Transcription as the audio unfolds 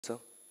So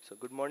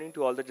good morning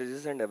to all the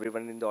judges and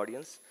everyone in the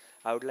audience.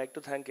 I would like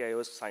to thank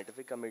AIO's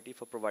scientific committee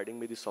for providing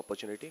me this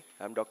opportunity.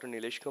 I'm Dr.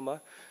 NILESH Kumar,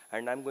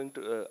 and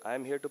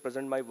I'm here to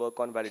present my work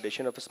on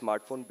validation of a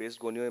smartphone-based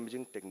Gonio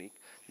imaging technique,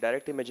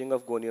 direct imaging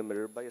of Gonio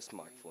mirror by a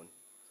smartphone.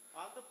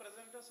 All the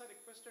presenters are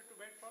requested to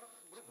wait for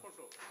group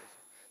photo.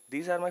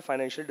 These are my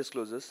financial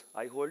disclosures.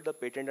 I hold the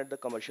patent and the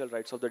commercial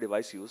rights of the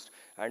device used,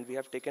 and we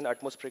have taken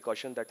utmost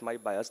precaution that my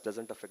bias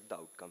doesn't affect the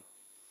outcome.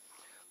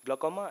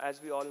 Glaucoma,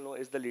 as we all know,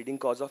 is the leading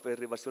cause of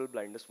irreversible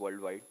blindness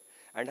worldwide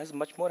and has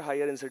much more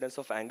higher incidence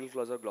of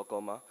angle-closure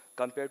glaucoma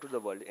compared to the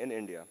world in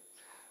India.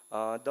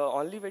 The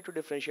only way to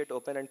differentiate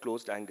open and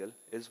closed angle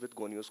is with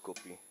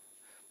gonioscopy,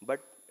 but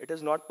it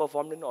is not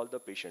performed in all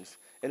the patients.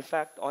 In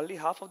fact, only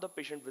half of the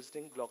patients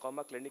visiting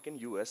glaucoma clinic in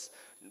US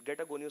get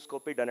a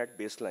gonioscopy done at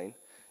baseline.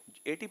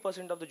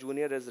 80% of the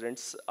junior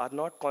residents are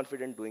not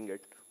confident doing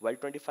it, while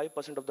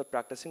 25% of the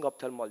practicing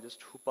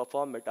ophthalmologists who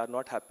perform it are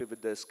not happy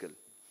with their skill.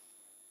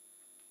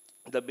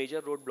 The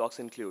major roadblocks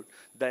include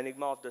the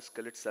enigma of the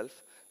skill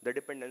itself, the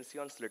dependency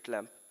on slit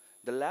lamp,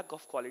 the lack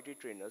of quality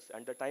trainers,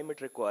 and the time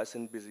it requires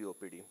in busy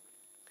OPD.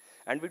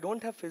 And we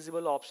don't have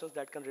feasible options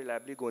that can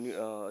reliably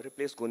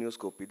replace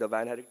gonioscopy, the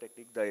Van Herrick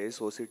technique, the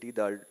ASOCT,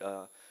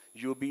 the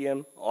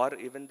UBM, or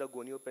even the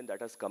gonio pen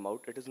that has come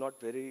out. It is not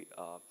very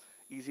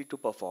easy to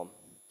perform.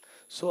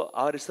 So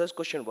our research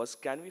question was,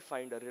 can we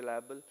find a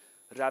reliable,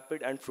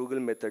 rapid, and frugal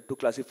method to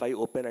classify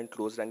open and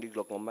closed angle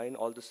glaucoma in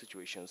all the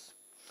situations?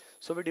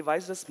 So we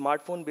devised a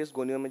smartphone-based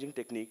gonio imaging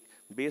technique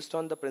based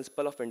on the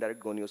principle of indirect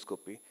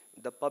gonioscopy.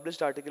 The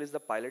published article is the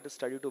pilot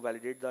study to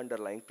validate the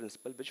underlying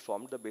principle which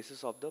formed the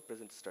basis of the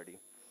present study.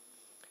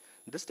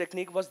 This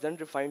technique was then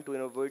refined to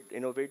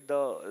innovate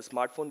the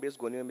smartphone-based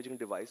gonio imaging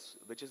device,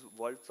 which is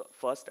world's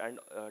first and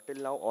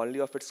till now only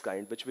of its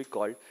kind, which we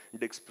call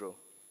DixPro.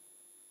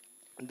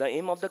 The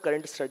aim of the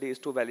current study is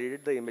to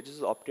validate the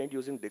images obtained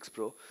using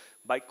DixPro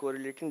by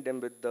correlating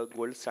them with the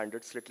gold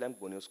standard slit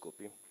lamp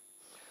gonioscopy.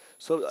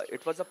 So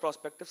it was a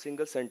prospective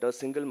single-center,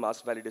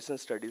 single-mask validation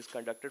studies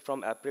conducted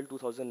from April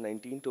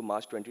 2019 to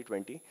March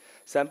 2020.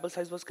 Sample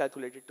size was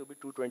calculated to be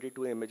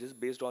 222 images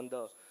based on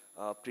the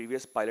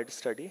previous pilot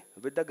study.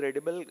 With the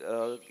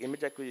gradable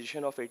image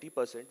acquisition of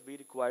 80%, we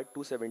required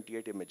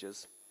 278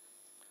 images.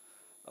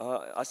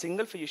 A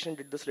single physician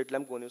did the slit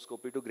lamp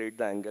gonioscopy to grade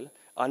the angle.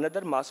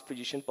 Another masked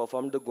physician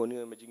performed the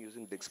gonio imaging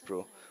using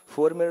DixPro.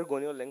 4-mirror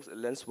gonio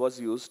lens was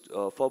used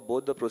for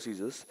both the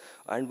procedures,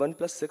 and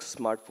OnePlus 6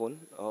 smartphone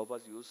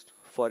was used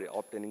for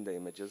obtaining the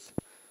images.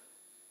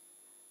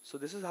 So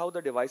this is how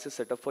the device is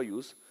set up for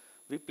use.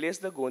 We place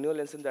the gonio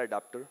lens in the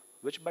adapter,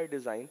 which by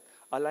design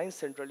aligns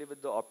centrally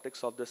with the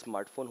optics of the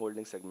smartphone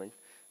holding segment,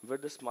 where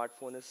the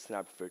smartphone is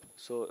snap fit.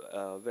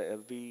 So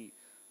we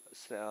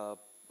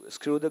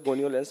screw the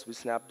gonio lens, we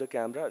snap the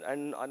camera,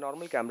 and a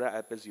normal camera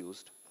app is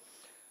used.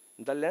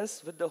 The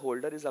lens with the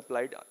holder is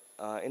applied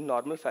in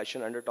normal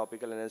fashion under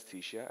topical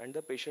anesthesia, and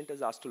the patient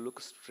is asked to look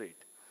straight.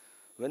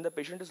 When the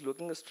patient is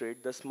looking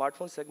straight, the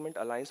smartphone segment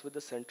aligns with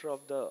the center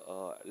of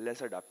the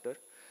lens adapter,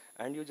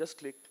 and you just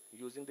click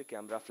using the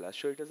camera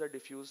flash. So it is a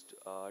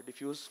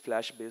diffuse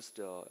flash-based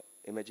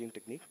imaging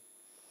technique.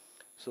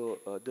 So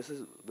this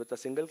is, with a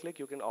single click,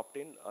 you can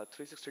obtain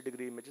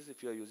 360-degree images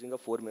if you are using a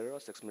 4-mirror or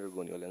 6-mirror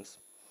gonio lens.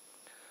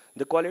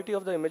 The quality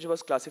of the image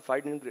was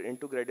classified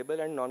into gradable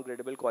and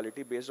non-gradable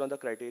quality based on the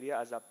criteria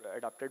as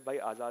adopted by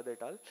Azad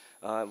et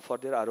al. For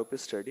their ROP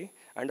study,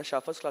 and the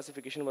Schafer's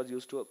classification was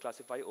used to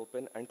classify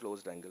open and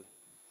closed angle.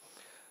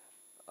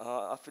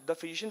 The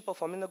physician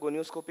performing the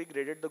gonioscopy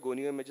graded the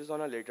gonio images on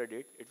a later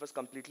date. It was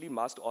completely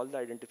masked, all the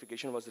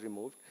identification was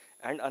removed,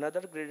 and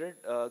another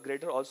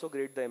grader also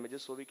graded the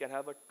images, so we can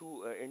have a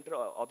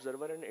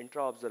inter-observer and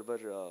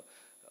intra-observer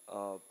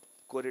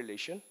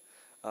correlation.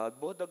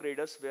 Both the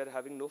graders were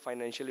having no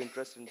financial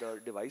interest in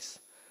the device,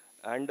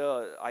 and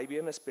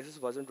IBM Spaces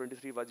version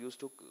 23 was used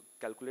to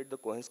calculate the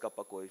Cohen's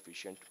kappa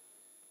coefficient.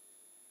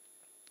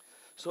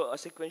 So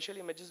sequential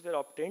images were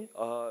obtained.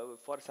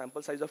 For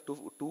sample size of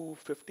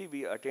 250,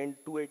 we attained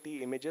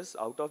 280 images.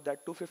 Out of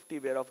that, 250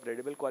 were of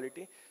gradable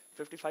quality.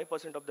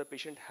 55% of the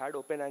patient had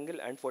open angle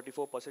and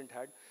 44%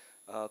 had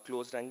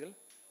closed angle.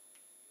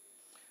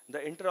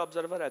 The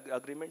inter-observer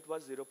agreement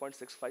was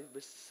 0.65,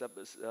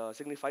 which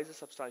signifies a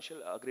substantial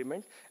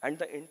agreement, and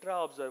the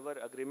intra-observer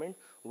agreement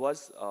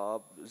was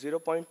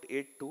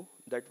 0.82,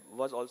 that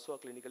was also a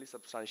clinically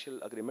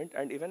substantial agreement,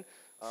 and even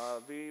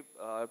we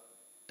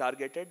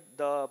targeted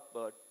the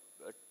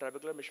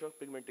trabecular meshwork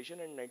pigmentation,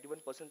 and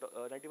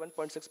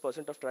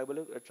 91.6% of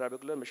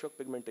trabecular meshwork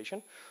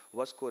pigmentation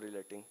was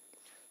correlating.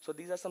 So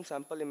these are some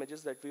sample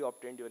images that we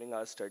obtained during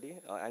our study.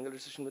 Angle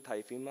recession with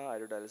hyphema,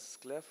 iridodialysis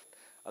cleft,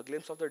 a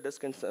glimpse of the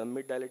disc and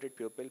mid-dilated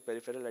pupil,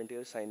 peripheral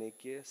anterior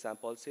synechiae,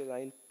 Sampolsky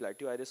line,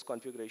 plateau iris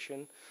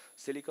configuration,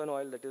 silicon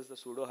oil, that is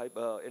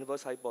the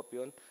inverse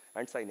hypopyon,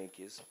 and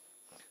synechias.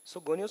 So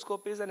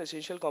gonioscopy is an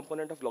essential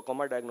component of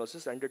glaucoma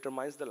diagnosis and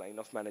determines the line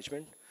of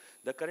management.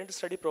 The current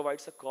study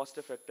provides a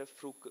cost-effective,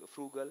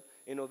 frugal,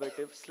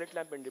 innovative, slit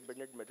lamp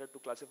independent method to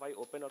classify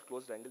open or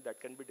closed angle that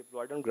can be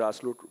deployed on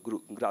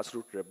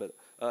grassroots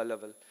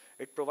level.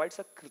 It provides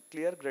a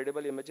clear,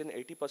 gradable image in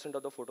 80%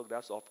 of the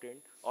photographs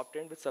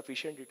obtained with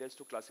sufficient details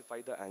to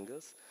classify the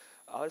angles.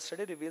 Our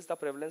study reveals the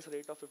prevalence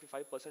rate of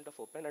 55% of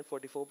open and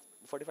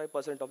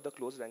 45% of the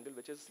closed angle,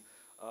 which is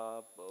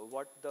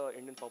what the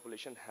Indian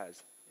population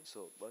has.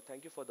 So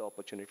thank you for the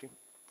opportunity.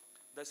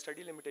 The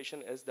study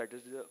limitation is that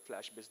it is a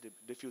flash-based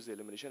diffuse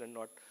illumination and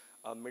not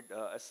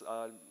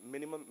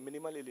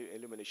minimal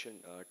illumination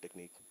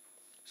technique.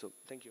 So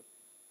thank you.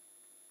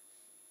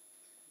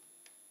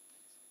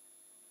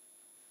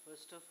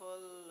 First of all,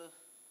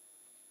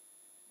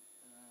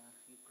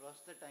 you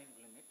crossed the time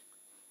limit.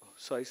 Oh,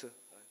 sorry, sir.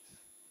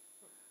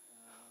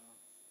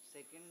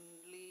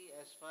 Secondly,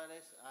 as far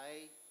as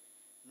I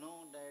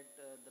know that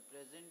the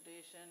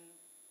presentation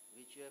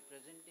which you are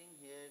presenting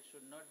here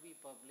should not be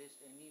published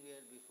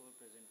anywhere before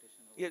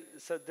presentation of Yeah,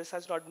 sir, this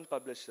has not been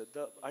published, sir.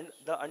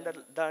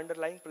 The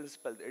underlying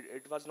principle,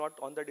 it was not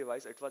on the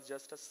device, it was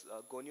just a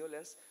Gonio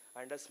lens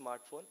and a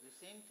smartphone. the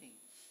same thing.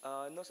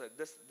 No, sir,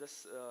 this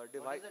What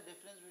device. is the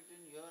difference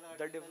between your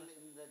article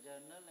in the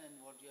journal and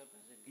what you are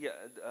presenting?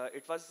 Yeah,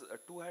 it was a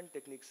two-hand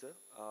technique, sir,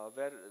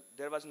 where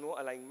there was no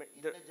alignment.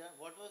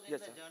 What was in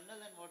Yes, the sir. journal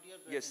and what you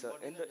are presenting? Yes, sir.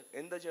 What is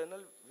In the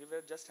journal, we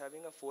were just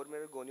having a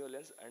 4-mirror Gonio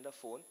lens and a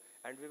phone,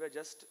 and we were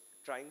just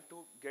trying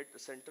to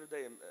center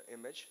the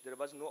image. There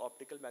was no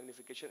optical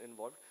magnification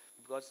involved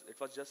because it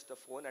was just a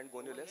phone and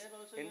Gonio lens. Here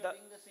also In you the are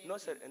doing the same no,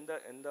 sir. thing.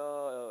 In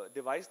the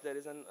device, there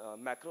is a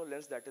macro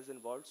lens that is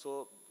involved,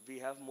 so we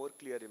have more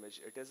clear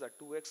image. It is a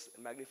 2x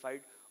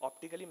magnified,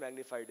 optically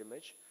magnified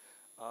image.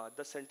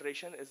 The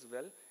centration is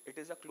well. It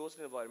is a closed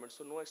environment,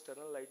 so no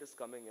external light is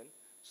coming in.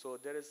 So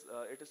there is,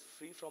 it is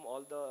free from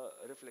all the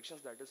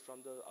reflections that is from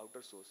the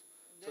outer source.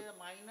 There are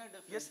minor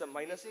differences. Yes, the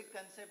basic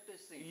concept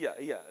is same.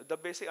 Yeah. The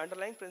basic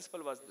underlying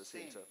principle was the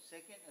same, sir.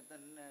 Second, the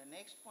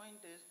next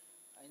point is,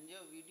 in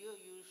your video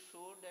you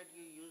showed that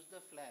you use the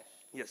flash.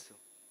 Yes, sir.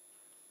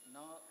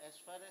 Now, as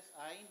far as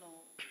I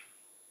know,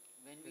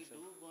 when we Yes, sir.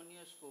 do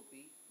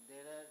gonioscopy,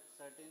 there are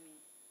certain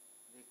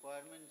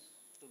requirements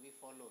to be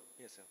followed.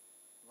 Yes, sir.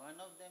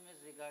 One of them is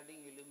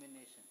regarding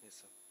illumination.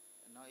 Yes, sir.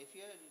 Now, if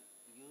you are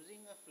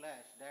using a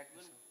flash, that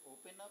will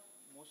open up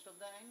most of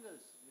the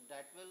angles.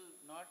 That will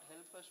not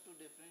help us to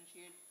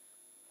differentiate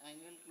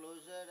angle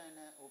closure and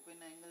open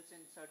angles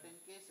in certain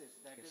cases.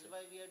 That Yes, is sir.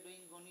 why we are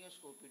doing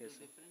gonioscopy, Yes,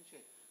 to sir.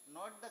 differentiate.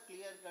 Not the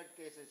clear-cut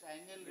cases,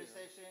 angle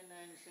recession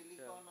and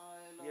silicone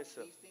oil, or Yes,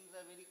 sir. these things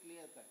are very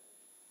clear-cut.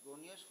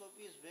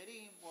 Gonioscopy is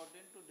very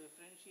important to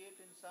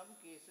differentiate in some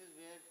cases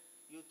where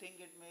you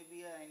think it may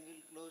be an angle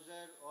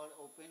closure or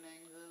open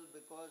angle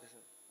because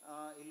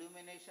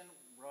illumination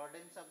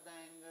broadens up the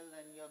angle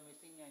and you are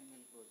missing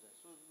angle closure.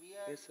 So we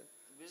are Yes, sir.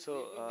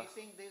 we'll be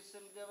missing this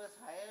will give us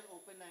higher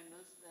open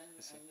angles than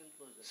angle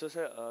closure. So,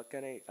 sir,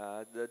 can I?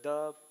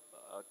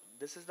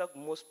 This is the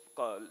most.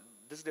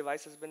 This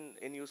device has been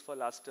in use for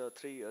last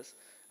 3 years,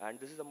 and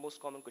this is the most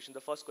common question.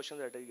 The first question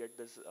that I get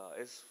this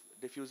is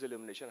diffuse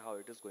illumination, how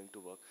it is going to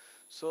work.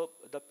 So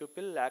the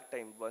pupil lag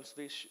time, once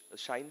we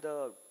shine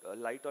the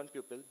light on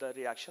pupil, the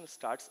reaction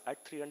starts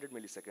at 300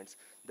 milliseconds.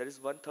 There is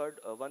one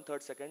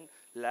third second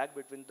lag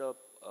between the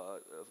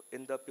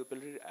in the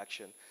pupillary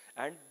action,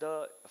 and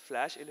the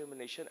flash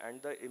illumination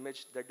and the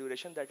image, the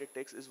duration that it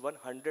takes is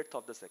 1/100th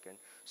of the second.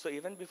 So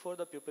even before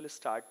the pupil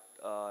start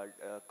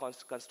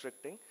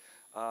constricting,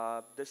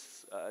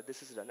 this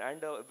is done.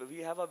 And we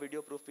have a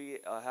video proof. We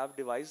have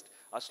devised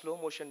a slow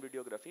motion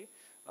videography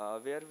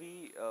where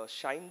we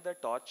shine the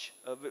torch,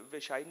 we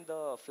shine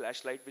the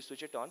flashlight, we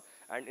switch it on,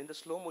 and in the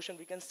slow motion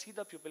we can see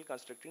the pupil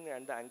constricting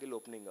and the angle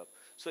opening up.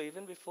 So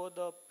even before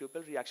the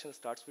pupil reaction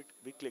starts,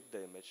 we click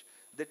the image.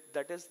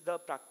 That is the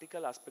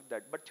practical aspect.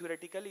 But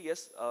theoretically,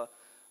 yes,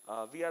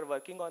 we are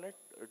working on it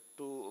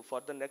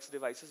for the next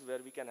devices where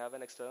we can have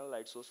an external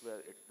light source where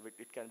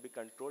it can be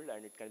controlled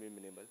and it can be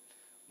minimal.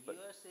 You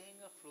are saying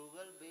a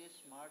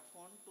Frugal-based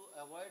smartphone to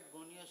avoid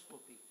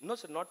gonioscopy. No,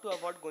 sir, not to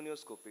avoid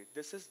gonioscopy.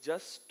 This is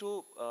just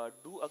to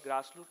do a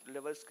grassroots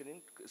level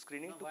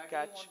screening No, to why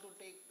catch.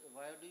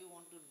 why do you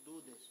want to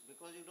do this?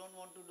 Because you don't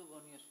want to do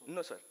gonioscopy.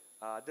 No, sir.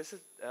 This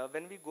is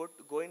when we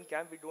go in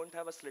camp, we don't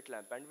have a slit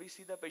lamp, and we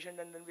see the patient,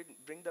 and then we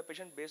bring the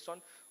patient based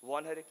on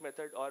Von Herrick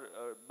method or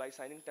by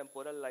signing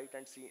temporal light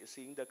and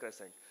seeing the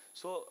crescent.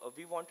 So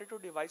we wanted to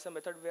devise a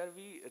method where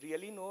we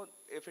really know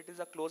if it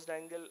is a closed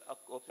angle, a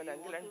open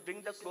angle, and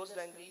bring the closed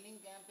angle. Screening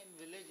camp in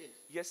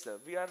villages. Yes, sir.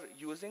 We are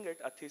using it.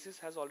 A thesis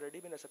has already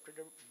been accepted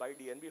by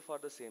DNB for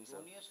the same, sir.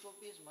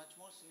 Gonioscopy is much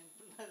more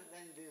simpler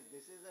than this.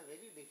 This is a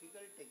very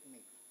difficult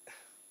technique.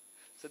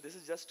 So this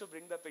is just to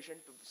bring the patient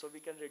so we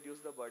can reduce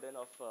the burden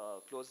of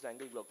closed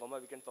angle glaucoma.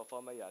 We can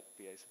perform a YAC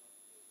PI.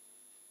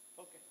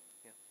 Okay.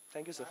 Yeah.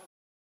 Thank you, sir.